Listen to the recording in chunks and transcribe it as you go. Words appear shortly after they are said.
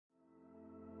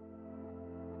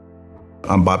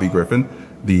I'm Bobby Griffin,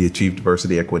 the Chief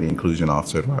Diversity, Equity, Inclusion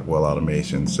Officer at Rockwell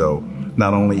Automation. So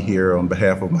not only here on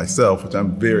behalf of myself, which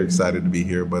I'm very excited to be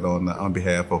here, but on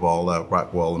behalf of all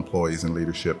Rockwell employees and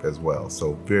leadership as well.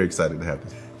 So very excited to have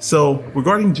this. So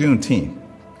regarding Juneteenth,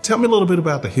 tell me a little bit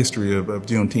about the history of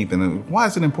Juneteenth and why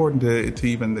is it important to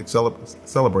even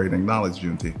celebrate and acknowledge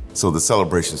Juneteenth? So the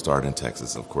celebration started in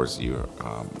Texas. Of course, you're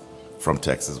from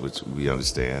Texas, which we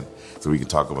understand. So we can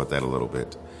talk about that a little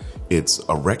bit. It's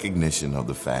a recognition of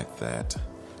the fact that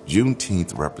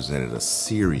Juneteenth represented a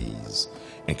series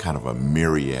and kind of a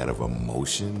myriad of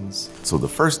emotions. So the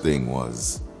first thing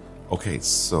was, okay,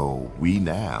 so we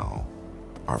now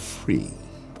are free,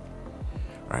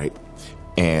 right?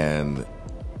 And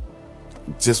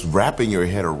just wrapping your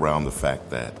head around the fact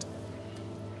that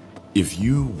if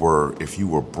you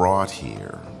were brought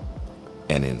here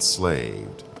and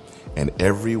enslaved, and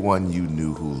everyone you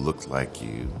knew who looked like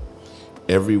you,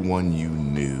 everyone you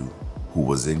knew who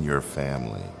was in your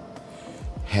family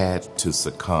had to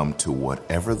succumb to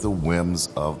whatever the whims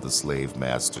of the slave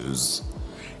masters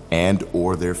and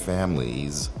or their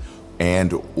families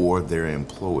and or their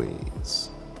employees.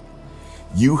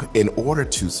 You, in order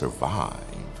to survive,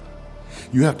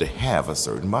 you have to have a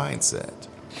certain mindset.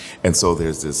 And so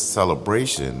there's this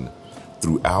celebration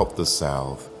throughout the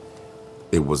South.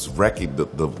 It was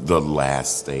the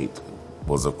last state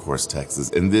was, of course,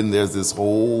 Texas. And then there's this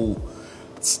whole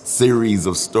series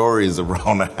of stories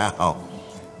around how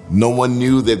no one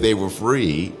knew that they were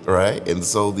free, right? And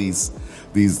so these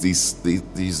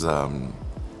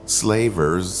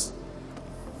slavers,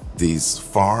 these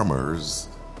farmers,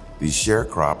 these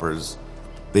sharecroppers,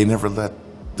 they never let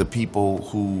the people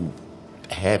who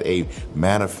had a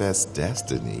manifest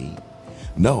destiny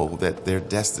know that their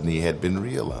destiny had been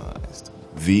realized.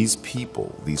 These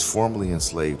people, these formerly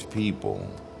enslaved people,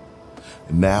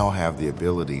 now have the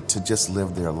ability to just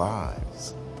live their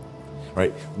lives,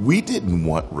 right? We didn't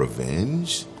want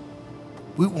revenge.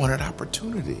 We wanted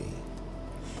opportunity.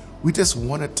 We just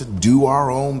wanted to do our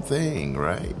own thing,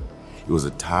 right? It was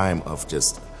a time of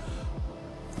just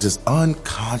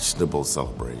unconscionable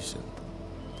celebration.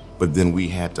 But then we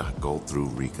had to go through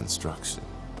Reconstruction.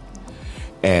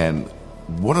 And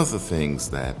one of the things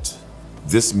that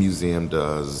this museum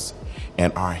does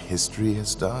and our history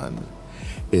has done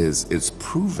is it's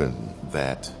proven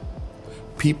that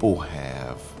people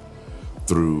have,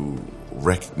 through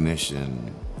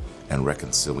recognition and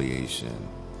reconciliation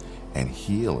and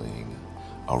healing,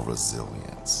 a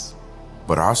resilience.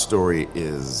 But our story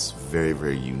is very,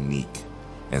 very unique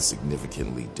and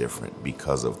significantly different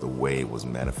because of the way it was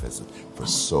manifested for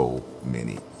so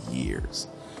many years.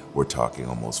 We're talking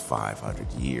almost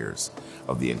 500 years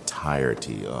of the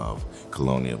entirety of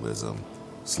colonialism,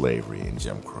 slavery, and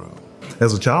Jim Crow.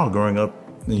 As a child growing up,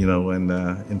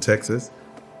 in Texas,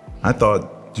 I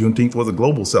thought Juneteenth was a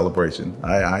global celebration.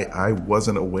 I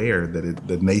wasn't aware that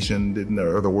the nation didn't,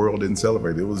 or the world didn't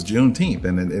celebrate it. It was Juneteenth,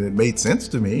 and it made sense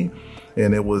to me,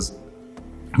 and it was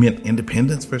meant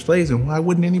independence for slaves, and why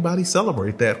wouldn't anybody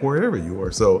celebrate that wherever you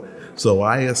were? So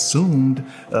I assumed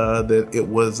that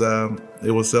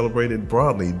it was celebrated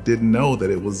broadly. Didn't know that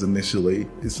it was initially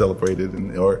celebrated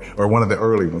or one of the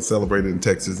early ones celebrated in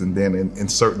Texas, and then in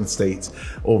certain states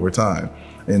over time.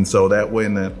 And so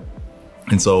the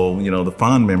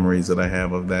fond memories that I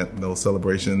have of those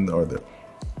celebrations are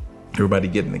everybody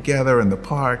getting together in the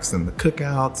parks and the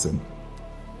cookouts and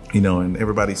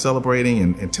everybody celebrating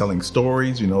and telling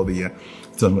stories.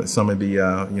 Some of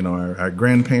our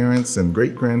grandparents and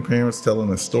great grandparents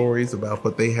telling us stories about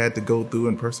what they had to go through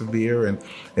and persevere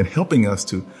and helping us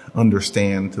to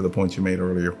understand, to the point you made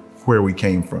earlier, where we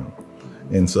came from,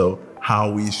 and so how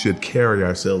we should carry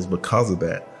ourselves because of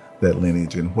that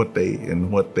lineage and what they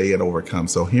had overcome.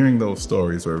 So hearing those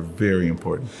stories are very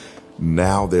important.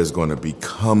 Now there's going to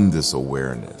become this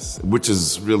awareness, which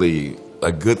is really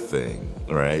a good thing,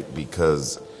 right?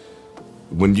 Because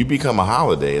when you become a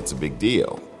holiday, it's a big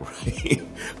deal, right?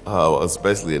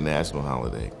 Especially a national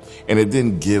holiday. And it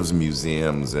then gives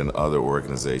museums and other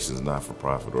organizations,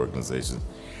 not-for-profit organizations,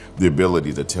 the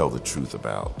ability to tell the truth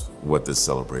about what this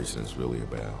celebration is really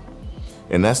about.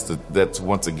 And that's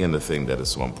once again the thing that is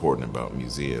so important about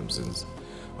museums is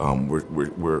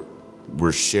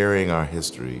we're sharing our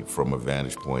history from a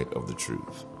vantage point of the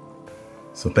truth.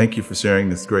 So thank you for sharing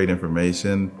this great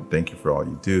information. Thank you for all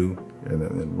you do.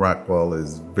 And Rockwell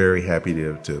is very happy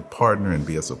to partner and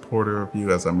be a supporter of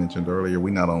you. As I mentioned earlier,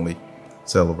 we not only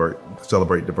celebrate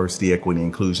diversity, equity,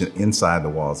 inclusion inside the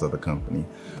walls of the company,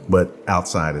 but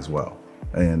outside as well.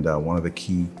 And one of the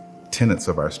key tenets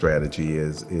of our strategy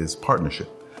is partnership.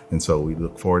 And so we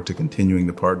look forward to continuing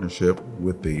the partnership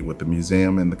with the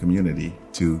museum and the community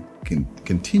to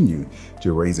continue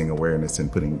to raising awareness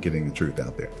and getting the truth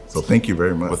out there. So thank you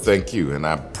very much. Well, thank you. And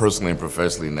I'm personally and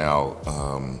professionally now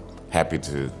happy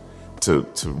to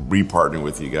re-partner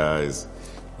with you guys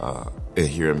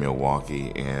here in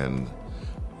Milwaukee. And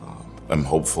I'm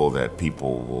hopeful that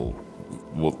people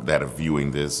will that are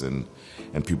viewing this and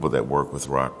people that work with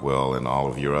Rockwell and all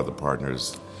of your other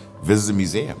partners visit the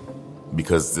museum,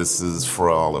 because this is for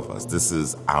all of us. This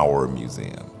is our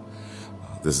museum.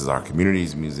 This is our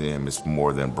community's museum. It's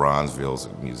more than Bronzeville's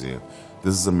museum.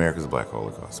 This is America's Black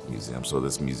Holocaust Museum. So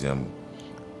this museum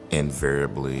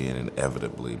invariably and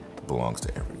inevitably belongs to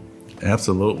everyone.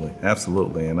 Absolutely,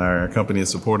 absolutely. And our company is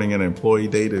supporting an employee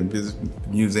day to visit the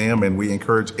museum, and we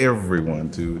encourage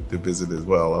everyone to visit as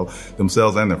well,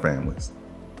 themselves and their families.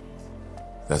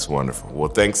 That's wonderful. Well,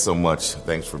 thanks so much.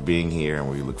 Thanks for being here, and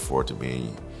we look forward to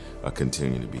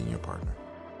continuing to be your partner.